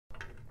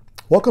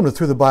Welcome to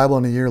Through the Bible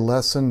in a Year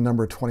lesson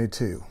number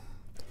 22.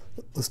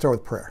 Let's start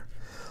with prayer.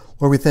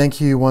 Lord, we thank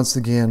you once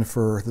again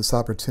for this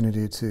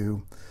opportunity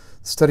to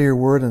study your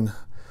word and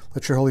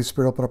let your Holy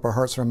Spirit open up our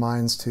hearts and our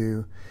minds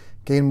to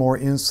gain more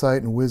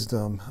insight and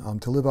wisdom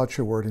to live out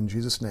your word. In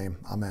Jesus' name,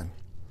 amen.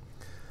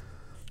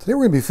 Today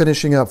we're going to be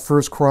finishing up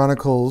 1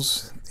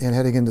 Chronicles and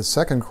heading into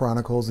 2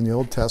 Chronicles in the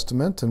Old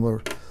Testament, and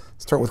we'll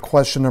start with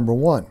question number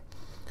 1.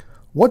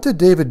 What did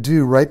David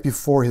do right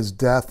before his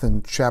death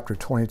in chapter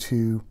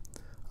 22,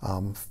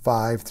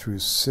 5 through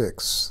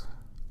 6?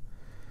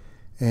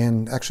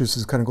 And actually this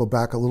is kind of go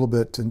back a little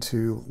bit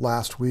into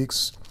last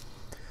week's,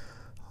 a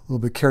little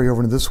bit carry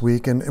over into this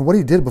week. And what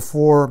he did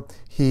before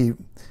he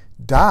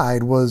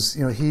died was,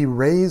 he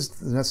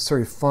raised the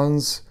necessary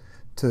funds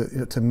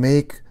to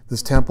make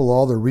this temple,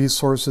 all the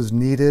resources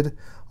needed,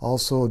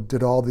 also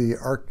did all the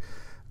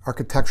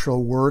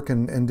architectural work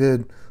and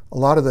did a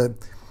lot of the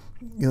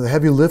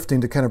heavy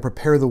lifting to kind of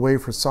prepare the way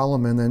for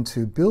Solomon and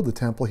to build the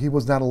temple. He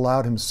was not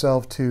allowed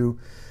himself to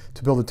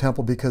build the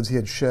temple because he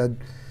had shed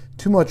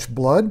too much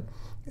blood,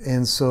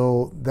 and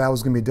so that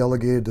was going to be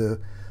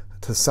delegated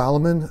to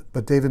Solomon,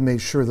 but David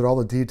made sure that all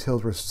the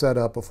details were set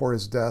up before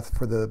his death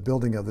for the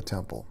building of the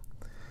temple.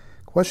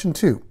 Question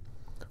 2.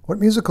 What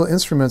musical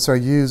instruments are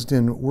used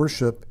in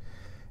worship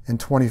in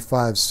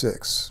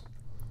 25:6?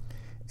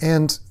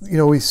 And,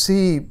 we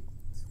see,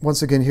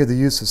 once again here, the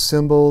use of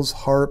cymbals,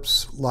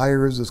 harps,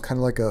 lyres is kind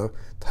of like a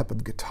type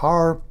of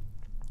guitar,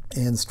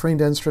 and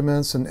stringed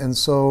instruments. And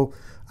so,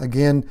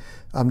 again,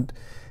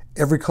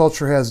 every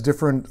culture has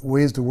different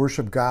ways to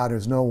worship God.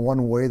 There's no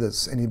one way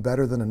that's any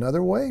better than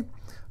another way.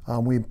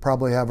 We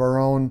probably have our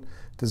own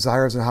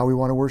desires on how we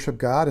want to worship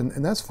God,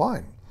 and that's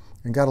fine.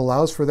 And God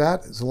allows for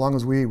that as long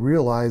as we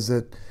realize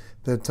that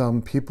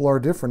people are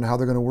different, how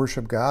they're going to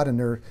worship God, and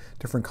there are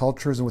different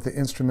cultures and with the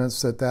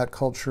instruments that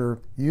culture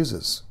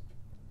uses.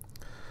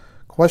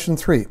 Question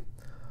 3.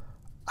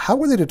 How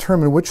were they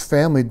determined which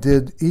family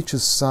did each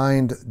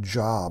assigned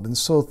job? And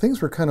so things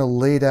were kind of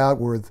laid out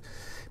where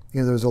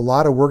there's a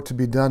lot of work to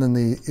be done in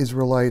the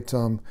Israelite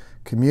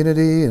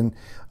community, and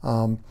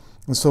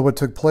so what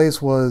took place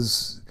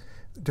was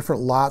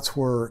different lots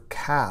were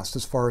cast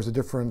as far as the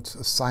different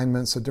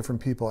assignments that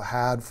different people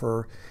had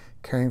for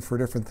caring for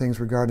different things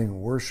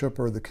regarding worship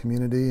or the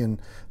community, and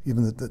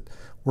even the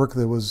work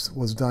that was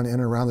done in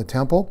and around the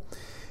temple.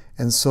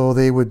 And so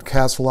they would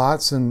cast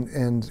lots and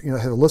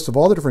have a list of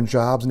all the different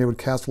jobs, and they would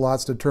cast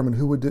lots to determine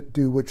who would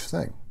do which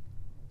thing.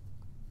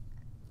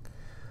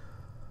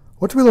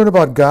 What do we learn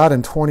about God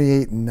in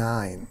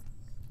 28:9?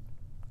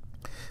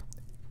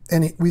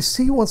 And we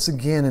see once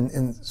again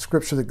in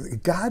Scripture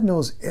that God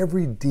knows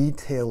every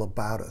detail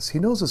about us. He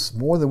knows us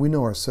more than we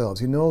know ourselves.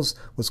 He knows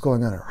what's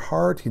going on in our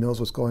heart. He knows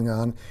what's going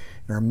on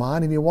in our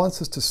mind. And He wants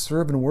us to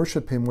serve and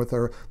worship Him with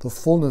the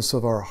fullness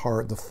of our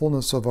heart, the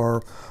fullness of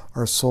our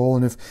soul.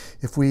 And if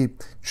we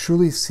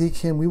truly seek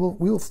Him, we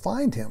will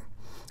find Him.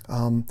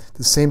 At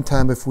the same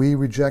time, if we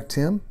reject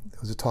Him,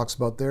 as it talks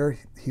about there,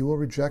 He will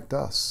reject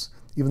us.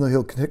 Even though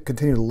He'll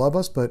continue to love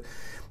us, but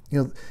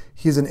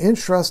He's an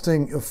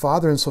interesting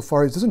Father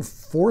insofar as He doesn't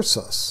force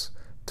us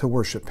to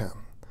worship Him.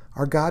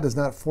 Our God does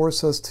not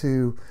force us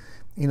to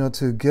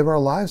give our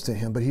lives to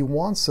Him, but He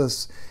wants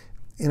us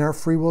in our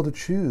free will to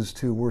choose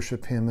to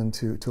worship Him and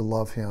to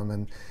love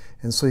Him.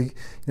 And so He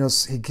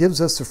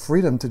gives us the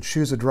freedom to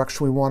choose the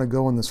direction we want to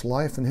go in this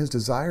life, and His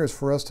desire is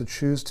for us to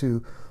choose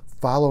to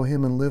follow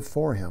Him and live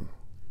for Him.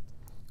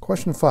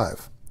 Question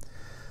 5.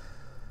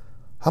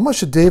 How much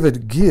did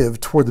David give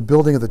toward the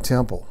building of the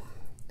temple?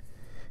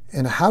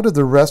 And how did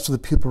the rest of the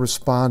people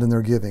respond in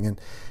their giving? And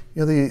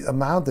the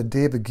amount that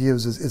David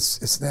gives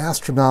it's an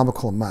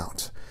astronomical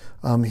amount.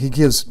 He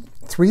gives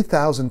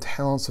 3,000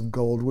 talents of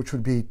gold, which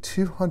would be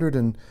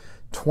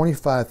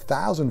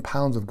 225,000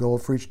 pounds of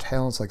gold. For each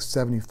talent, like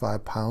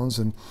 75 pounds,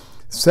 and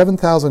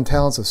 7,000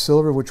 talents of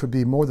silver, which would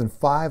be more than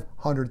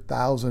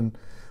 500,000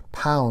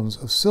 pounds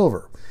of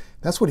silver.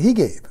 That's what he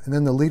gave. And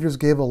then the leaders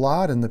gave a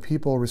lot, and the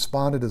people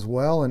responded as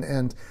well.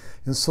 And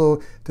so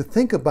to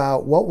think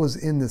about what was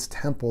in this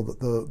temple,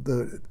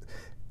 the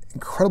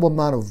incredible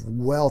amount of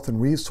wealth and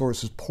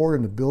resources poured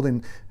into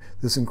building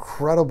this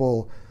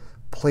incredible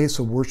place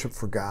of worship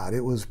for God.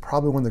 It was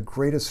probably one of the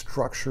greatest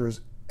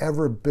structures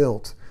ever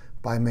built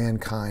by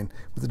mankind,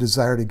 with a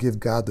desire to give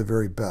God the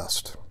very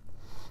best.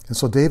 And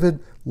so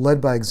David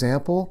led by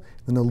example,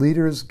 and the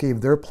leaders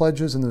gave their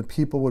pledges, and the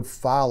people would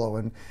follow.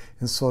 And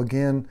so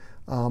again,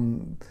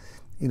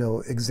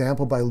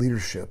 example by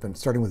leadership, and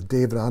starting with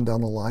David on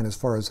down the line as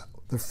far as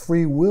the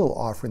free will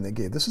offering they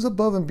gave. This is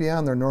above and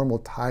beyond their normal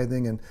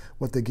tithing and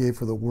what they gave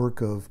for the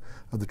work of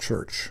the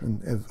church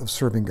and of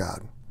serving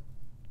God.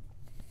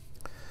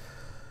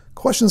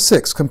 Question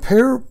 6.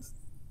 Compare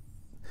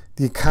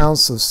the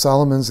accounts of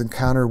Solomon's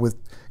encounter with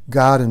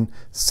God in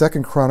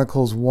 2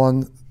 Chronicles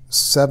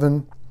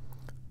 1:7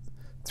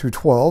 through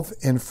 12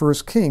 and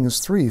 1 Kings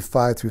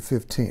 3:5 through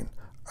 15.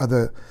 Are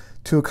the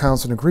two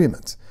accounts in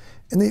agreement?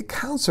 And the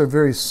accounts are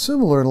very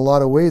similar in a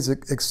lot of ways,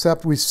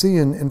 except we see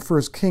in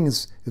 1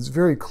 Kings, it's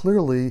very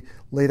clearly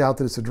laid out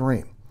that it's a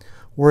dream.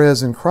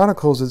 Whereas in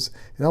Chronicles,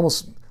 it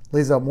almost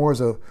lays out more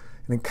as an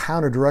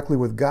encounter directly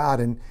with God,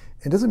 and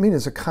it doesn't mean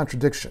it's a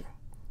contradiction.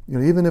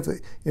 Even if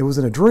it was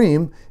in a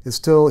dream, it's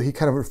still, he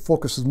kind of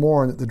focuses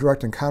more on the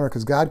direct encounter,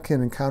 because God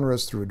can encounter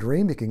us through a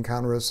dream, he can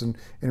encounter us in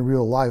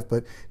real life,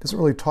 but it doesn't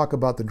really talk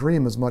about the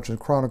dream as much in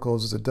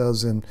Chronicles as it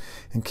does in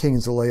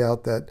Kings to lay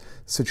out that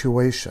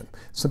situation.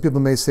 Some people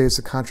may say it's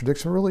a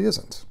contradiction, it really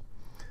isn't.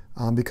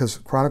 Because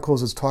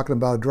Chronicles is talking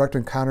about a direct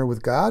encounter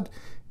with God,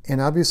 and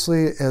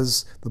obviously,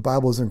 as the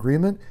Bible is in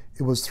agreement,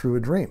 it was through a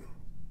dream.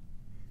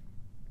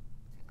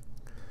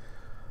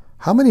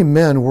 How many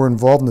men were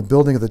involved in the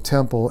building of the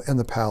temple and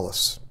the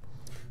palace?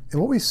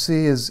 And what we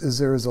see is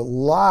there is a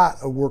lot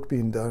of work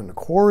being done in the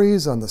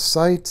quarries, on the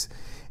site,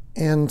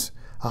 and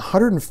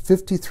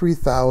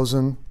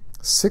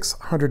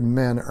 153,600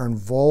 men are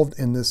involved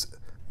in this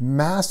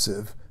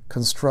massive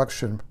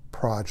construction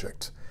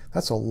project.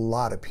 That's a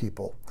lot of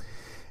people,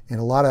 and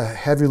a lot of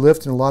heavy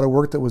lift and a lot of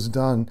work that was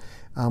done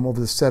over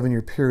the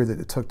 7-year period that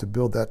it took to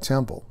build that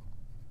temple.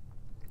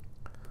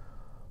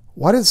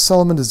 Why did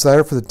Solomon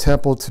desire for the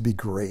temple to be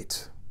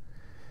great?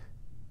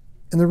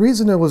 And the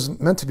reason it was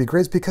meant to be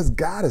great is because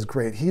God is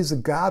great. He's a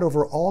God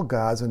over all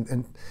gods.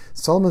 And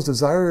Solomon's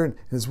desire,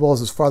 as well as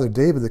his father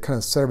David, that kind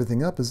of set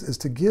everything up, is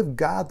to give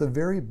God the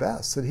very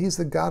best. That he's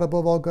the God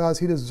above all gods.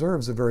 He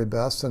deserves the very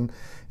best. And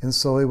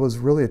so it was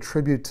really a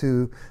tribute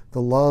to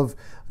the love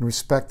and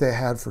respect they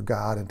had for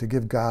God, and to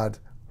give God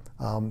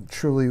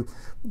truly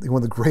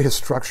one of the greatest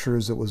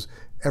structures that was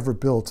ever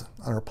built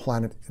on our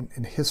planet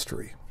in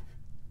history.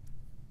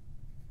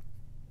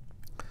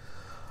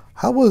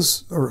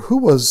 Who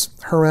was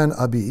Haran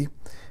Abi,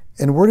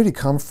 and where did he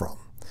come from?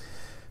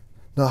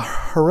 Now,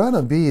 Haran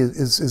Abi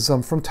is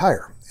from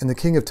Tyre, and the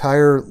king of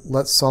Tyre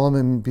let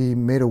Solomon be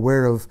made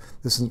aware of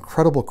this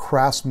incredible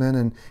craftsman,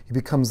 and he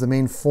becomes the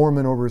main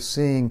foreman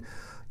overseeing,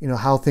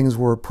 how things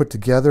were put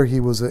together. He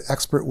was an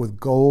expert with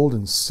gold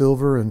and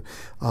silver, and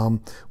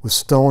with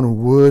stone and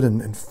wood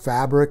and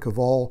fabric of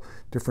all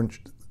different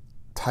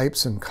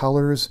types and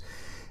colors.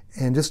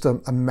 And just a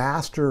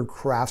master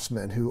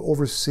craftsman who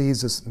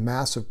oversees this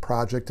massive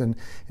project. And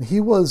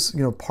he was,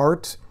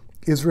 part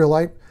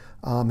Israelite.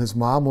 His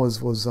mom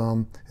was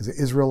an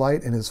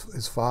Israelite, and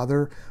his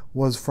father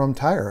was from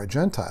Tyre, a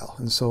Gentile.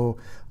 And so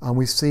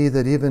we see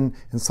that even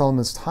in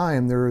Solomon's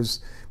time, there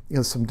is,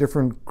 some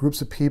different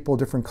groups of people,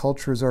 different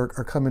cultures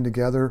are coming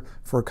together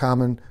for a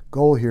common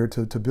goal here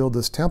to build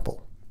this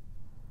temple.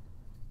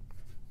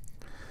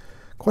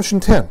 Question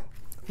 10.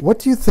 What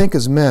do you think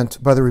is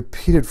meant by the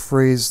repeated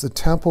phrase, the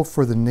temple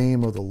for the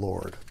name of the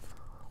Lord?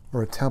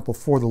 Or a temple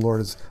for the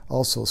Lord is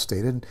also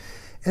stated.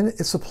 And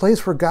it's a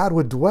place where God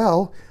would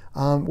dwell,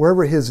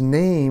 wherever his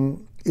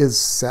name is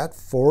set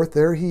forth,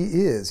 there he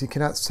is. You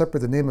cannot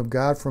separate the name of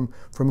God from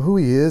who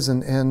he is.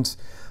 And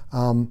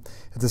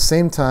at the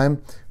same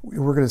time,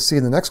 we're going to see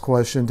in the next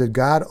question, did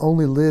God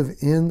only live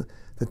in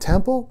the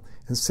temple?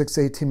 And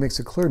 6:18 makes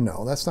it clear,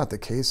 no, that's not the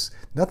case.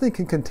 Nothing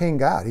can contain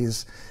God.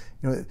 He's,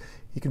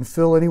 he can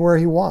fill anywhere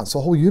he wants,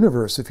 the whole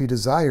universe if he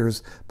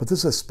desires, but this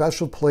is a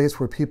special place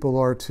where people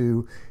are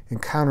to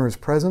encounter his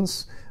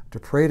presence, to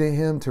pray to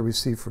him, to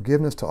receive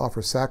forgiveness, to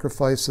offer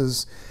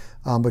sacrifices.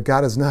 But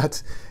God is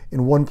not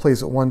in one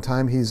place at one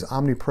time. He's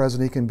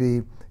omnipresent. He can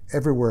be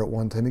everywhere at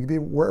one time. He can be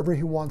wherever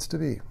he wants to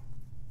be.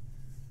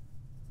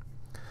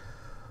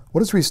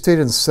 What is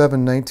restated in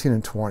 7:19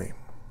 and 20?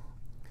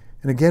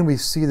 And again, we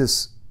see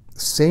this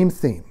same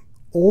theme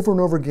over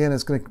and over again.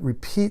 It's going to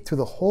repeat through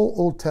the whole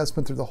Old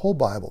Testament, through the whole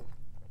Bible.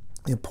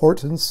 The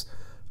importance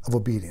of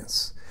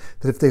obedience.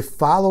 That if they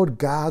followed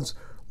God's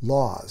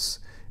laws,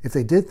 if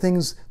they did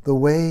things the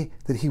way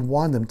that he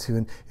wanted them to,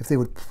 and if they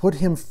would put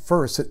him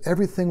first, that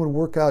everything would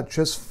work out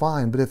just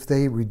fine. But if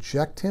they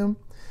reject him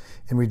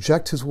and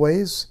reject his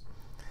ways,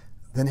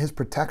 then his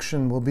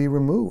protection will be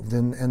removed,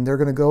 and they're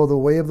going to go the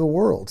way of the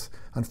world,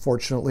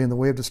 unfortunately, in the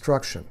way of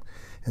destruction.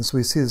 And so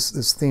we see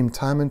this theme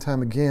time and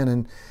time again,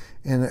 and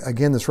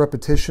again, this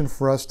repetition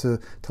for us to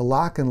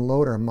lock and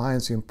load our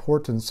minds, the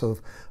importance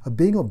of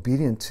being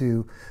obedient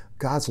to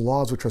God's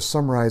laws, which are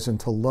summarized in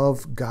to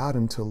love God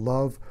and to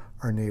love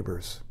our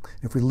neighbors.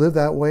 If we live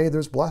that way,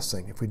 there's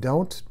blessing. If we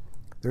don't,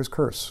 there's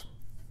curse.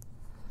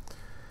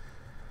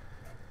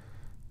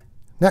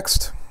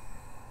 Next,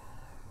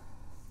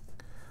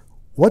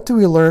 what do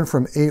we learn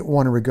from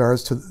 8:1 in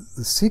regards to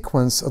the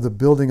sequence of the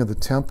building of the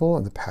temple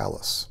and the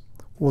palace?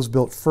 What was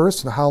built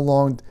first, and how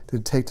long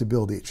did it take to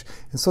build each?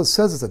 And so it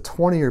says it's a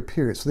 20-year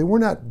period. So they were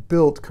not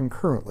built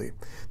concurrently.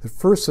 The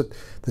first,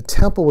 the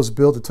temple was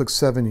built, it took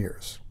 7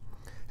 years.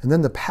 And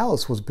then the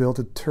palace was built,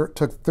 it took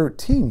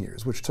 13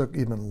 years, which took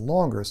even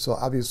longer. So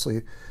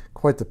obviously,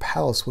 quite the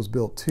palace was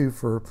built too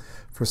for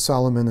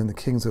Solomon and the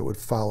kings that would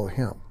follow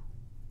him.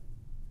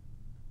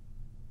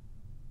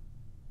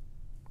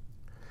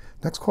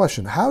 Next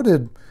question, how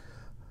did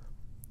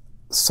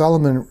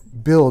Solomon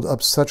build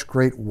up such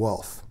great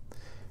wealth?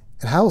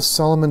 And how is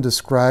Solomon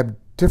described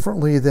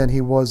differently than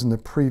he was in the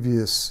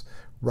previous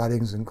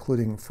writings,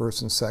 including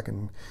 1st and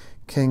 2nd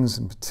Kings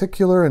in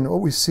particular? And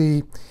what we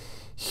see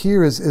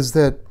here is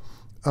that,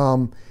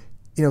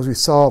 as we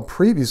saw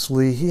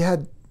previously, he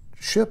had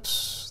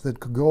ships that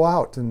could go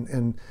out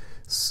and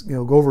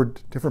go over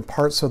different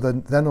parts of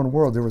the then known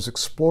world. There was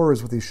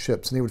explorers with these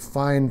ships, and they would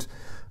find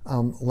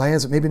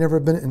lands that maybe never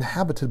had been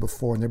inhabited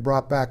before, and they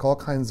brought back all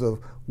kinds of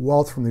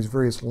wealth from these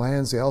various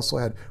lands. They also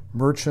had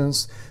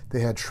merchants,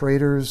 they had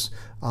traders,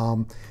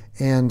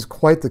 and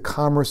quite the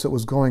commerce that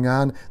was going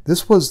on.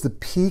 This was the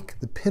peak,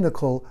 the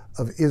pinnacle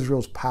of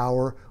Israel's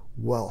power,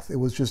 wealth. It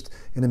was just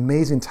an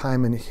amazing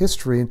time in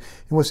history. And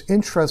what's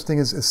interesting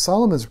is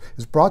Solomon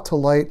is brought to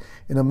light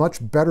in a much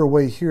better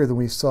way here than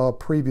we saw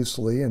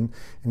previously in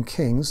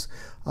Kings.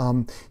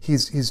 The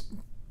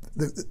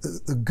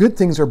good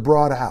things are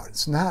brought out.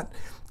 It's not,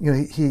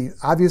 he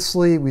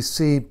obviously, we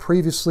see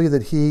previously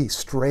that he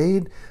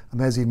strayed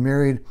as he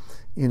married,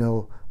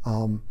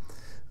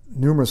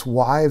 numerous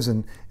wives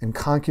and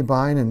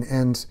concubine,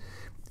 and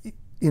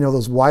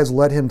those wives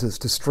led him to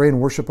stray and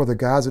worship other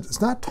gods.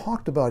 It's not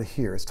talked about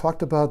here. It's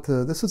talked about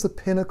this is the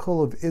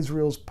pinnacle of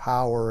Israel's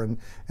power and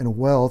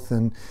wealth,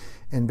 and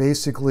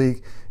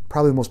basically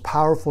probably the most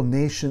powerful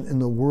nation in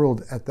the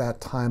world at that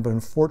time. But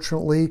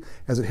unfortunately,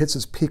 as it hits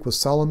its peak with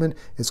Solomon,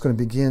 it's going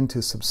to begin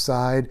to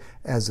subside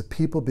as the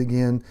people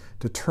begin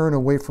to turn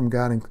away from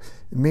God, and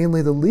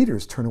mainly the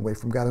leaders turn away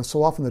from God. And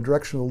so often the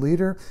direction of the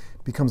leader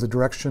becomes the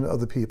direction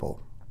of the people.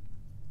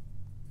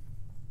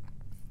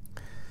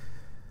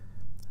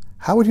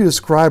 How would you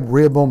describe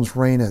Rehoboam's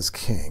reign as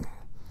king?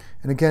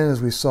 And again,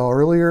 as we saw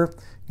earlier,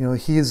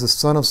 he is the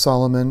son of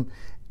Solomon,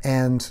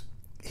 and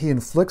he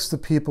inflicts the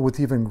people with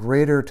even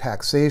greater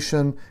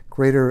taxation,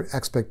 greater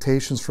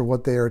expectations for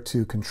what they are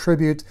to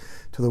contribute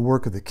to the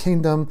work of the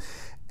kingdom.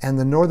 And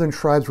the northern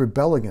tribes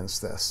rebel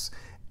against this,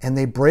 and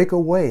they break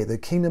away. The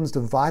kingdom's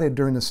divided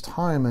during this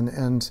time,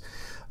 and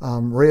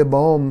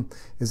Rehoboam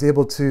is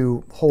able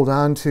to hold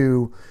on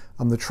to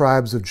the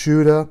tribes of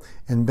Judah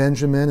and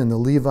Benjamin, and the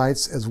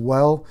Levites as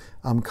well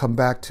come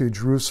back to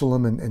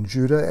Jerusalem and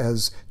Judah,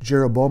 as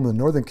Jeroboam, the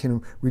northern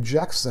kingdom,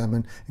 rejects them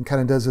and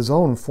kind of does his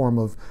own form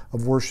of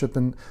worship,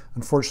 and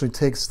unfortunately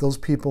takes those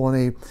people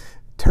in a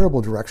terrible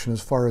direction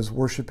as far as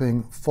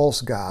worshiping false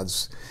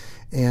gods.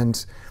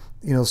 And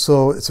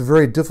so it's a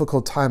very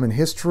difficult time in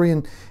history,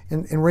 and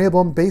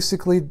Rehoboam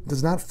basically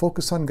does not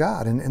focus on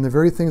God and the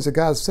very things that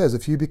God says.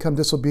 If you become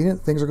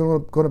disobedient, things are going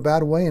to go in a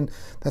bad way, and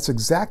that's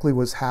exactly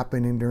what's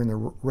happening during the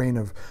reign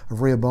of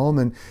Rehoboam.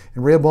 And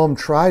Rehoboam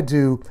tried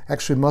to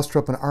actually muster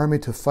up an army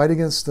to fight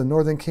against the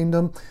northern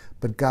kingdom,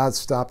 but God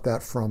stopped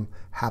that from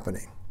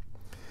happening.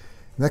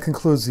 And that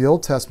concludes the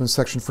Old Testament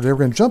section for today. We're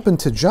going to jump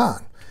into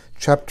John,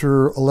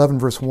 chapter 11,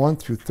 verse 1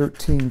 through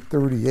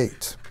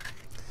 13:38.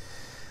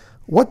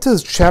 What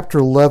does chapter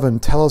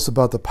 11 tell us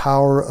about the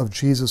power of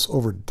Jesus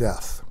over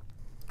death?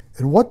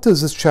 And what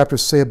does this chapter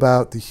say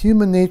about the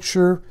human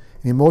nature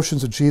and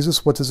emotions of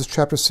Jesus? What does this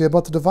chapter say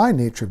about the divine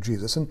nature of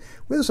Jesus? And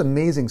we have this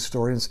amazing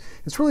story.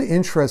 It's really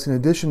interesting. In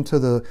addition to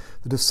the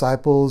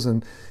disciples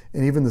and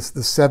even the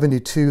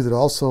 72 that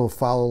also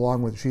follow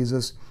along with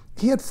Jesus,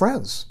 he had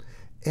friends.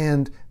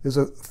 And there's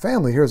a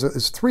family here.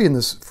 There's three in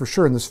this, for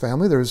sure, in this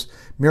family. There's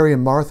Mary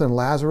and Martha and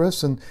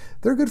Lazarus, and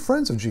they're good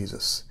friends of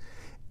Jesus.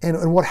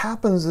 And what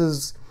happens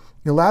is,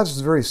 Lazarus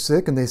is very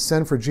sick, and they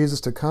send for Jesus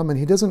to come, and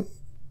he doesn't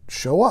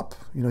show up.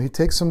 He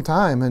takes some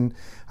time, and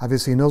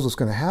obviously he knows what's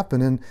going to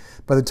happen. And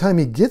by the time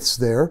he gets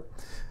there,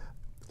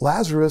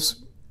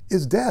 Lazarus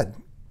is dead.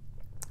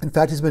 In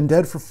fact, he's been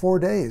dead for 4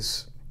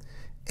 days.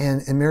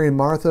 And Mary and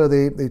Martha,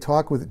 they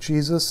talk with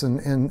Jesus,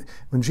 and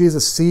when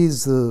Jesus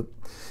sees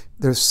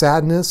their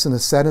sadness and the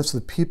sadness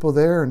of the people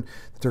there, and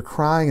they're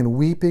crying and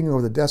weeping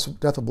over the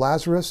death of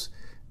Lazarus,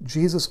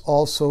 Jesus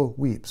also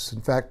weeps. In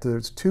fact,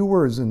 there's 2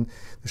 words in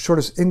the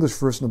shortest English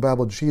verse in the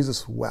Bible: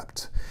 Jesus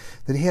wept.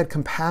 That he had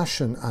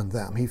compassion on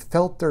them. He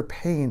felt their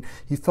pain.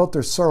 He felt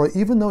their sorrow,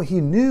 even though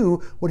he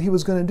knew what he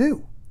was going to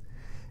do.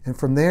 And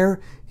from there,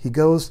 he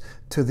goes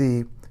to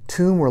the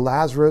tomb where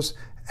Lazarus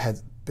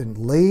had been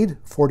laid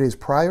 4 days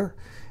prior.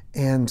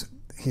 And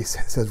he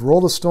says,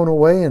 roll the stone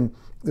away, and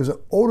there's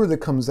an odor that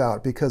comes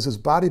out because his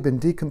body had been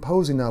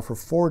decomposing now for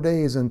 4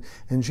 days. And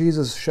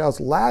Jesus shouts,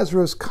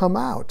 Lazarus, come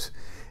out.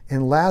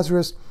 And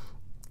Lazarus,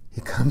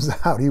 he comes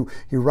out.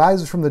 He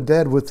rises from the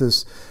dead with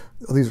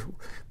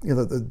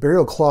the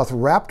burial cloth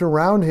wrapped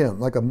around him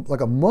like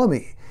a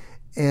mummy.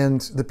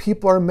 And the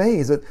people are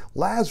amazed that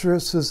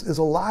Lazarus is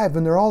alive,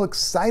 and they're all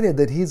excited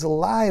that he's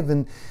alive.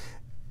 And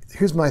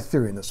here's my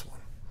theory in this one: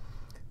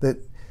 that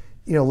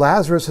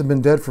Lazarus had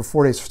been dead for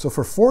 4 days. So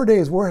for 4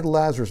 days, where had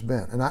Lazarus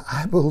been? And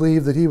I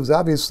believe that he was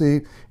obviously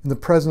in the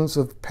presence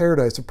of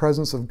paradise, the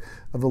presence of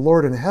the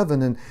Lord in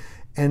heaven,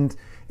 and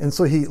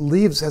so he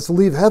has to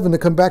leave heaven to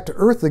come back to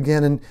earth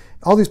again. And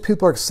all these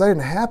people are excited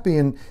and happy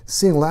and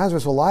seeing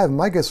Lazarus alive. And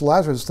my guess,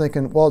 Lazarus is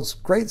thinking, well, it's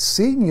great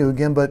seeing you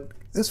again, but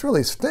this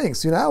really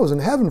stinks. I was in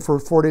heaven for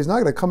 4 days. Now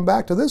I got to come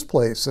back to this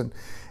place.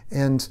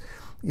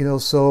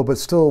 But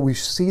still we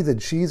see that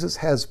Jesus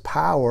has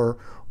power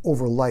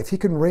over life. He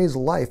can raise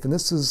life. And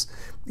this is,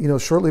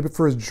 shortly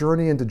before his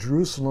journey into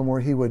Jerusalem,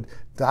 where he would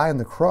die on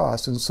the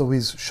cross. And so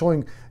he's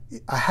showing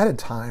ahead of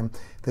time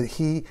that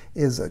he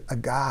is a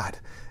God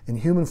in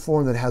human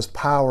form that has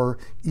power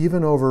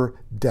even over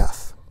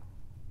death.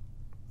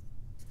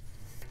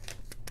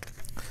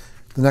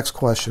 the next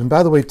question. And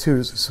by the way, too,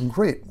 there's some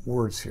great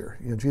words here.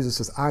 Jesus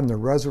says, I'm the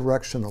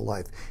resurrection and the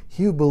life.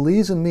 He who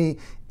believes in me,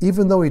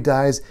 even though he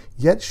dies,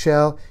 yet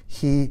shall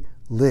he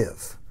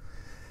live.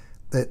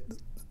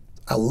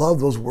 I love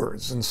those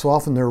words. And so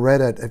often they're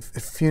read at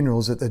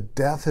funerals, that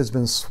death has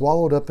been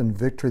swallowed up in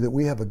victory, that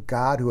we have a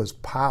God who has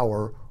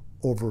power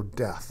over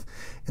death.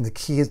 And the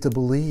key is to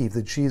believe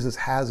that Jesus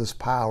has this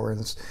power.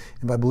 And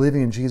by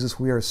believing in Jesus,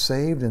 we are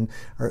saved, and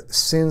our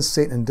sins,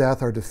 Satan, and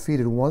death are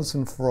defeated once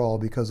and for all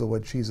because of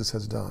what Jesus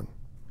has done.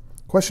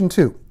 Question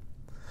 2.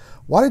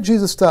 Why did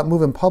Jesus stop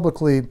moving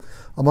publicly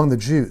among the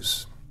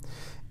Jews?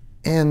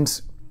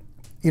 And,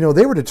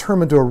 they were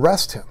determined to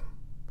arrest him.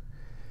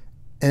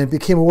 And it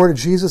became a word of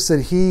Jesus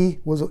that he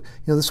was,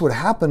 this would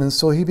happen. And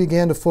so he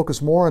began to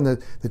focus more on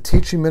the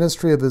teaching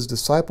ministry of his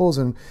disciples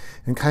and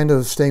kind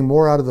of staying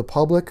more out of the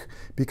public,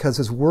 because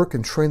his work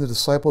and training the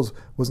disciples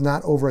was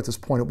not over at this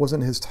point. It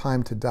wasn't his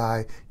time to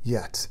die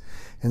yet.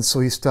 And so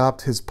he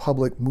stopped his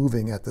public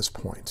moving at this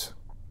point.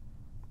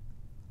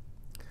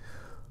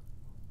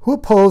 Who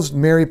opposed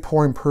Mary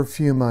pouring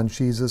perfume on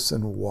Jesus,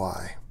 and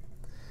why?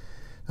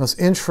 Now it's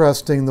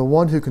interesting, the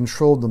one who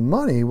controlled the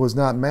money was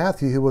not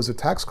Matthew, who was a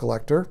tax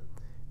collector.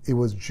 It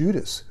was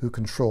Judas who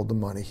controlled the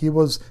money. He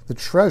was the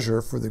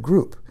treasurer for the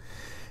group.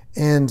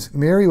 And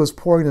Mary was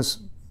pouring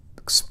this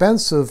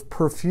expensive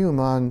perfume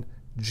on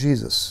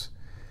Jesus.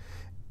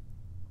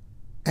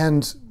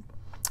 And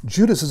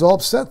Judas is all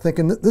upset,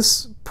 thinking that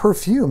this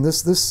perfume,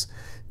 this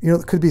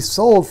could be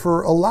sold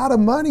for a lot of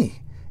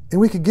money,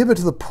 and we could give it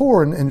to the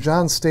poor. And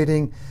John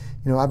stating,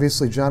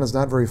 obviously John is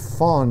not very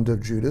fond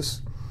of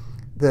Judas,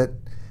 that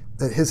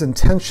his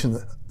intention,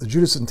 the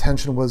Judas'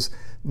 intention, was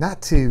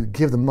not to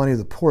give the money to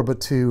the poor, but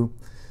to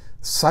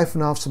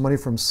siphon off some money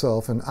for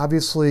himself. And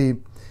obviously,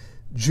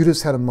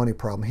 Judas had a money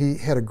problem. He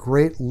had a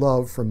great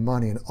love for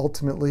money, and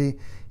ultimately,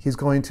 he's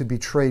going to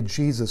betray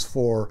Jesus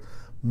for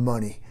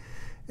money.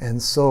 And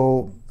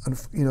so,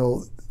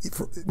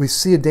 we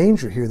see a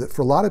danger here that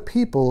for a lot of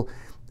people,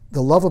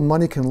 the love of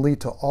money can lead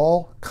to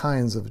all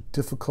kinds of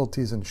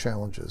difficulties and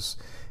challenges.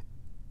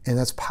 And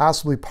that's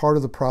possibly part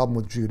of the problem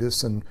with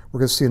Judas. And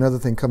we're going to see another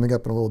thing coming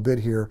up in a little bit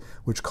here,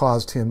 which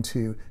caused him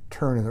to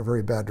turn in a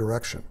very bad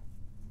direction.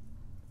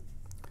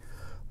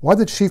 Why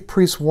did the chief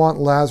priests want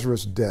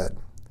Lazarus dead?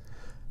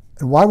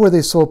 And why were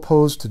they so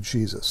opposed to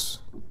Jesus?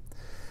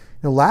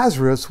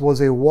 Lazarus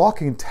was a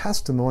walking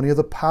testimony of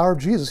the power of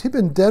Jesus. He'd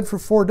been dead for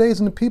 4 days,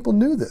 and the people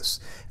knew this.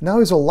 And now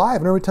he's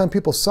alive, and every time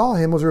people saw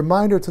him, it was a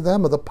reminder to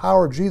them of the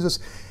power of Jesus.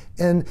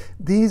 And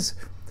these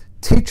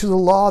teachers of the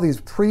law, these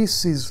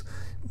priests, these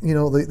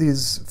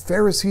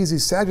Pharisees,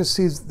 these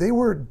Sadducees, they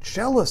were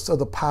jealous of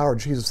the power of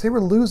Jesus. They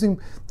were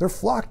losing their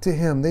flock to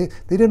him. They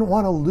didn't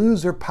want to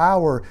lose their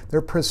power,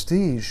 their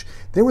prestige.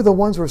 They were the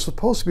ones who were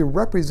supposed to be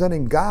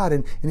representing God.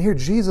 And here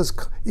Jesus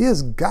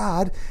is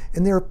God,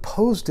 and they're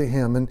opposed to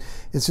him. And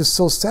it's just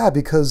so sad,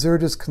 because they're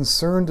just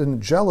concerned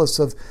and jealous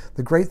of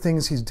the great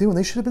things he's doing.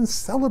 They should have been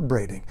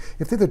celebrating.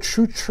 If they're the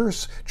true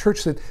church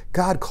that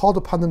God called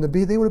upon them to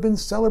be, they would have been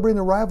celebrating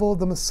the arrival of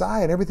the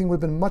Messiah, and everything would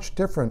have been much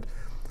different.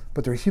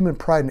 But their human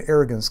pride and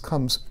arrogance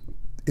comes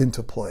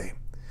into play.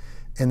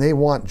 And they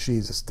want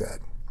Jesus dead.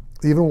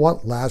 They even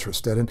want Lazarus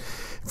dead. And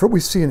from what we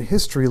see in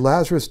history,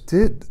 Lazarus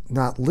did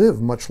not live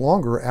much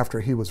longer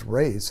after he was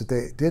raised.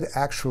 They did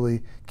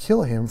actually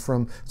kill him,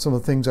 from some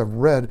of the things I've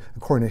read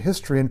according to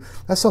history. And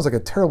that sounds like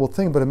a terrible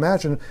thing, but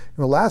imagine,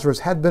 Lazarus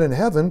had been in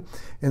heaven,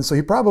 and so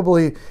he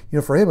probably,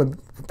 for him,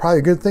 probably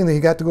a good thing that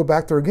he got to go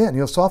back there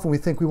again. So often we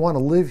think we want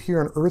to live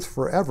here on earth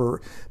forever,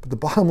 but the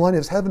bottom line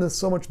is heaven is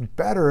so much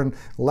better. And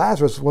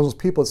Lazarus was one of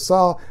those people that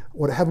saw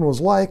what heaven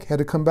was like, had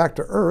to come back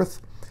to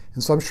earth.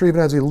 And so I'm sure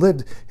even as he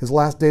lived his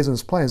last days on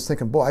his plane, he's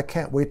thinking, boy, I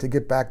can't wait to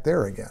get back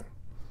there again.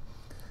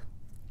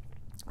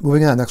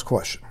 Moving on, next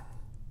question.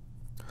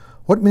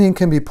 What meaning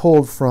can be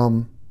pulled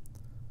from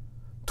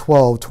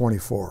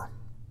 12:24?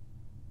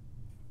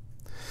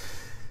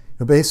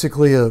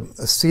 Basically, a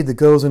seed that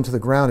goes into the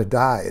ground, it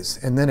dies,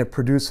 and then it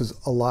produces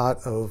a lot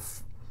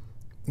of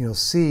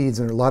seeds,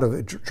 and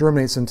it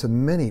germinates into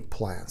many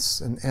plants.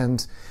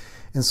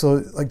 And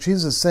so, like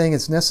Jesus is saying,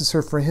 it's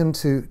necessary for him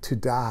to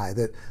die,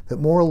 that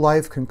more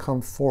life can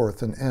come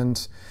forth,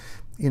 and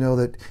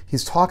that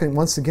he's talking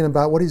once again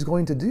about what he's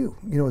going to do.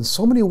 In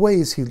so many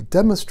ways, he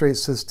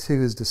demonstrates this to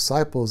his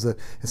disciples, that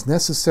it's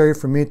necessary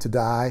for me to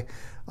die,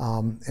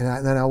 and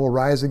then I will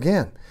rise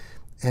again.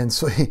 And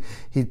so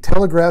he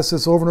telegraphs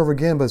this over and over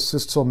again, but it's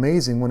just so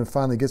amazing when it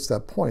finally gets to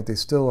that point. They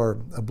still are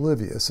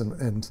oblivious,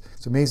 and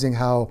it's amazing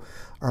how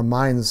our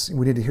minds,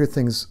 we need to hear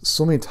things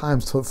so many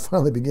times till it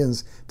finally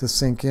begins to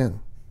sink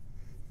in.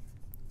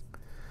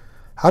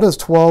 How does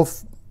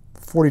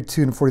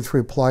 12:42 and 43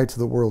 apply to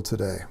the world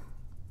today?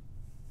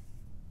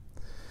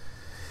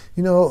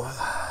 In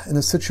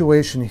the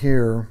situation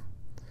here,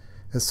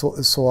 as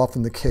so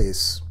often the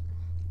case,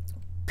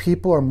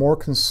 people are more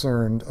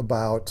concerned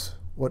about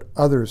what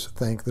others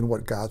think than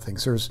what God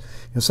thinks. There's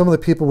some of the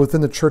people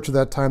within the church at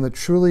that time that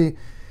truly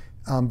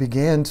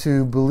began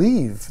to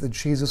believe that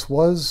Jesus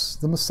was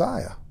the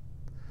Messiah.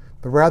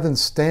 But rather than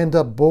stand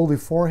up boldly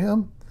for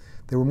him,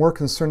 They were more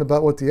concerned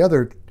about what the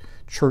other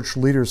church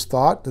leaders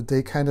thought, that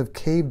they kind of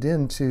caved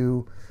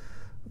into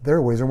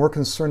their ways. They're more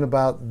concerned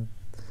about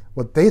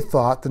what they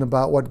thought than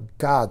about what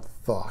God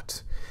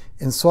thought.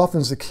 And so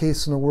often is the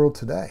case in the world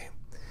today.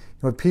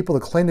 You know, people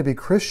that claim to be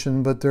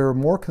Christian, but they're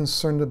more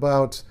concerned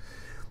about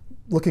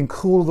looking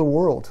cool to the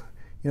world.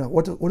 You know,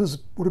 what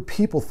do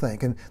people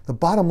think? And the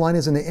bottom line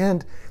is, in the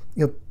end,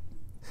 you know,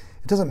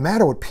 it doesn't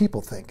matter what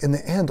people think. In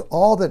the end,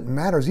 all that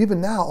matters, even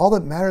now, all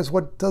that matters is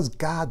what does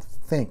God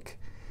think.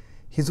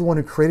 He's the one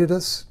who created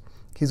us.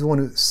 He's the one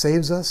who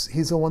saves us.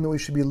 He's the one that we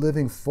should be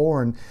living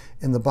for. And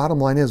the bottom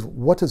line is,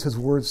 what does His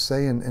Word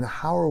say, and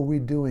how are we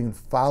doing in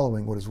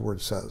following what His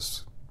Word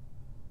says?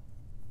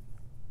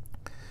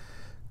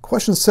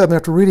 Question 7,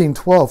 after reading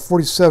 12,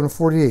 47,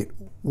 48,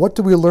 what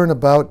do we learn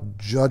about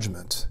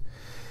judgment?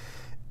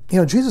 You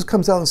know, Jesus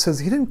comes out and says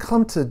He didn't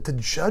come to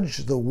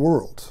judge the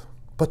world,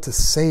 but to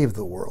save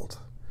the world.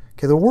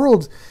 Okay, the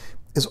world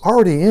is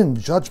already in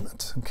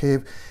judgment. Okay,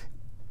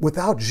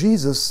 without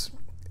Jesus,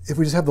 if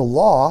we just have the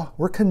law,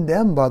 we're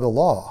condemned by the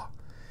law.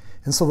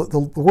 And so the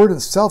Word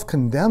itself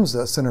condemns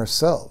us in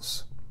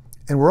ourselves.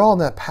 And we're all on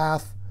that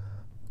path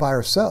by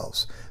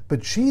ourselves. But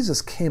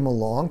Jesus came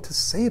along to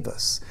save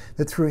us,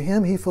 that through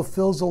Him He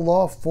fulfills the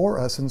law for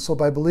us. And so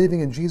by believing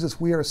in Jesus,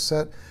 we are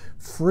set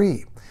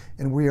free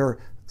and we are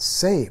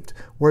saved.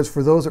 Whereas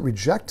for those that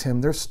reject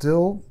Him, they're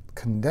still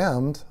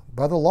condemned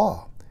by the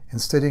law and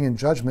sitting in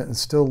judgment and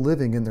still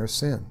living in their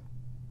sin.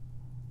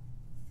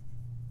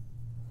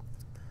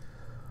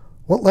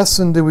 What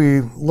lesson do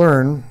we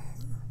learn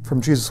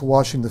from Jesus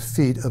washing the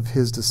feet of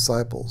His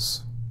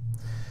disciples?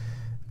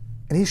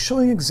 And He's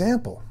showing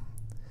example.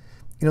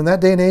 You know, in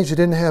that day and age, they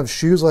didn't have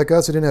shoes like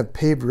us. They didn't have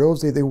paved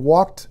roads. They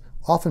walked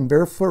often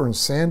barefoot or in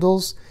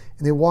sandals,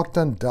 and they walked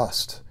on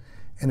dust.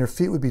 And their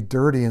feet would be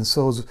dirty. And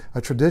so it was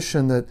a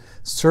tradition that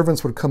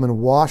servants would come and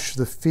wash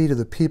the feet of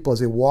the people as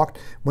they went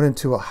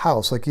into a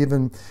house. Like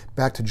even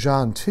back to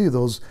John 2,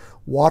 those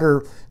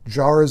water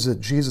jars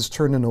that Jesus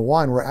turned into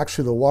wine were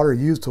actually the water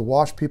used to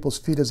wash people's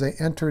feet as they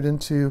entered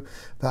into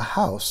the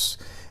house.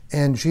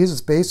 And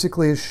Jesus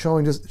basically is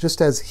showing,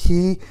 just as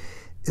He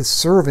is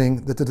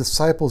serving, that the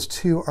disciples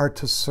too are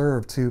to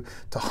serve, to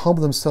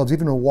humble themselves,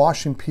 even in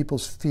washing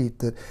people's feet,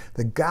 that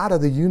the God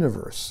of the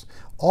universe,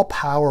 all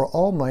power,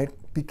 all might,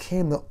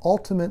 became the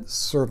ultimate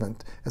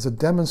servant as a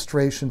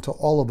demonstration to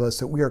all of us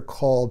that we are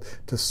called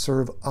to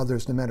serve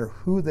others no matter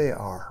who they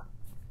are.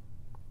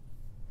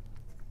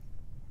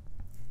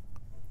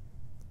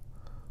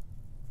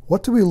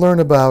 What do we learn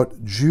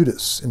about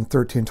Judas in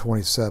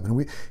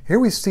 13:27? Here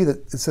we see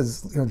that it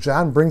says, you know,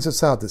 John brings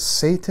us out that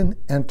Satan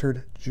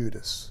entered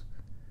Judas.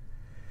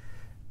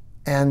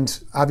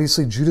 And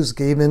obviously Judas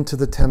gave in to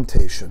the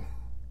temptation.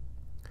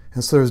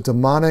 And so there's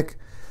demonic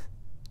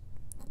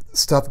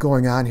stuff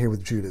going on here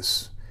with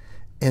Judas.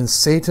 And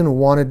Satan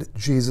wanted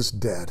Jesus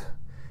dead.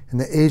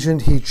 And the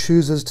agent he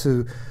chooses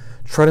to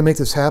try to make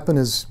this happen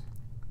is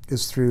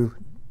through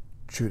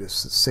Judas.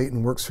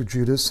 Satan works through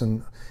Judas,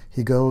 and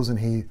he goes and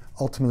he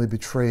ultimately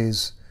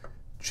betrays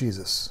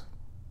Jesus.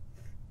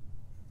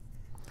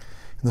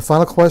 And the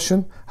final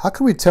question, how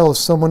can we tell if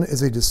someone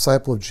is a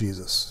disciple of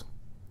Jesus?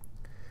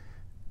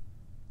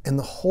 And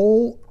the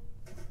whole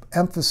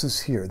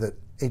emphasis here, that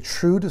a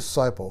true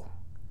disciple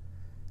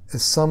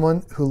is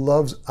someone who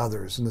loves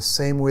others in the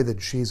same way that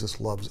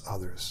Jesus loves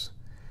others.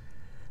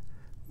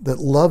 That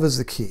love is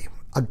the key.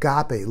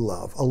 Agape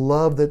love, a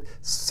love that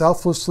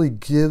selflessly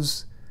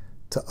gives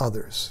to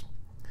others.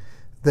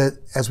 That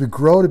as we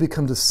grow to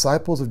become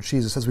disciples of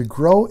Jesus, as we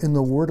grow in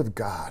the Word of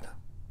God,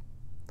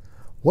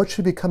 what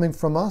should be coming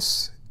from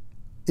us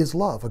is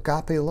love,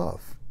 agape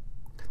love.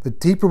 The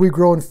deeper we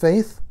grow in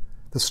faith,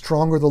 the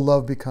stronger the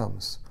love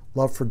becomes.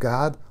 Love for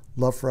God,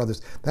 love for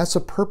others. That's the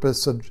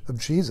purpose of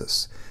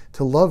Jesus,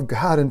 to love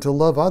God and to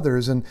love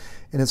others. And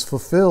it's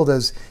fulfilled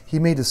as He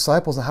made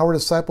disciples. And how were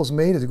disciples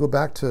made? As you go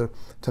back to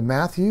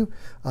Matthew,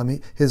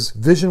 His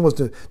vision was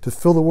to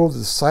fill the world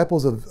with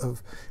disciples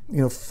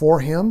for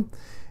Him.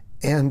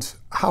 And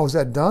how was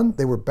that done?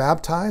 They were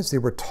baptized. They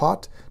were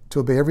taught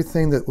to obey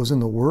everything that was in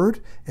the Word.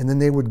 And then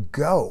they would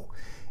go.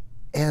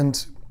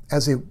 And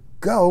as they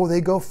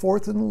go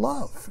forth in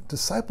love.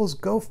 Disciples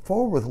go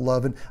forward with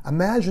love. And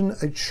imagine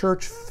a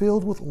church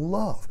filled with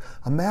love.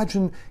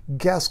 Imagine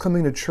guests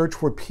coming to church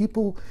where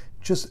people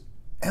just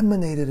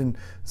emanated and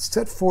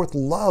set forth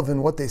love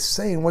in what they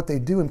say and what they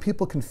do, and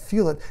people can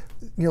feel it.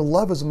 You know,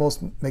 love is the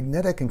most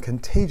magnetic and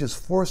contagious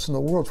force in the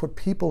world. It's what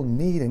people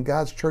need, and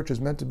God's church is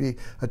meant to be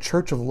a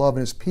church of love,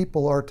 and His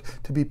people are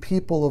to be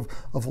people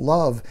of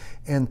love.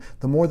 And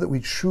the more that we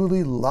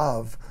truly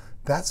love,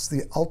 that's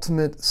the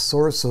ultimate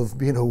source of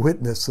being a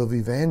witness, of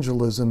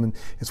evangelism, and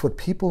it's what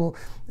people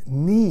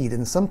need.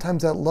 And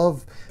sometimes that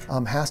love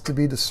has to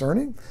be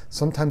discerning.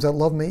 Sometimes that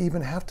love may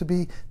even have to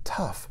be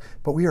tough.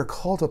 But we are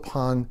called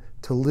upon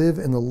to live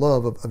in the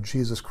love of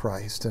Jesus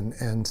Christ, and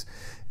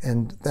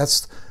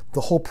that's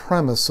the whole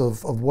premise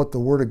of what the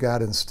Word of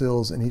God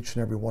instills in each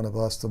and every one of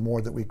us. The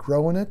more that we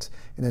grow in it,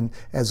 and then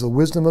as the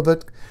wisdom of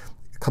it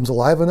comes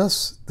alive in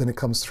us, then it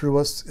comes through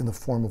us in the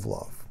form of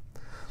love.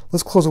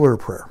 Let's close with a word of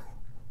prayer.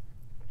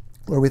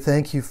 Lord, we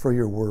thank you for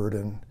your word.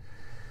 And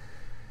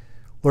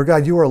Lord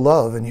God, you are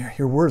love, and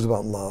your word is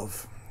about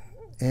love.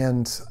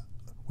 And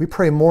we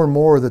pray more and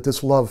more that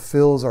this love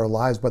fills our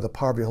lives by the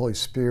power of your Holy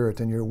Spirit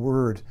and your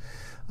word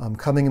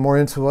coming more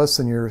into us,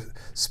 and your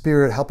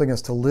Spirit helping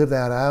us to live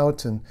that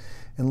out. And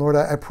Lord,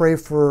 I pray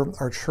for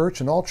our church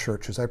and all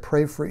churches. I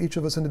pray for each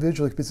of us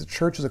individually, because the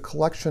church is a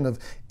collection of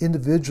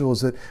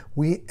individuals that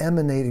we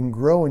emanate and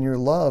grow in your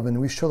love,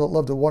 and we show that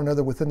love to one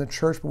another within the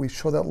church, but we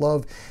show that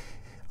love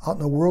out in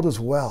the world as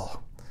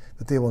well,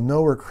 that they will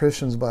know we're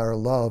Christians by our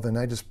love. And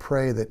I just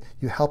pray that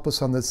you help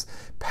us on this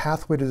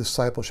pathway to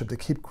discipleship to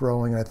keep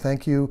growing. And I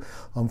thank you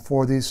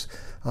for these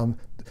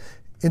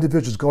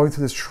individuals going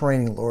through this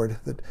training, Lord,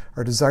 that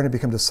are desiring to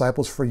become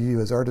disciples for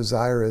you, as our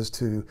desire is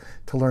to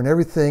learn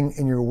everything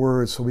in your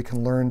word so we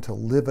can learn to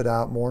live it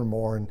out more and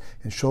more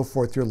and show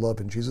forth your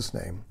love in Jesus'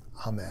 name.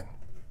 Amen.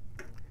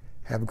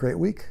 Have a great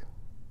week.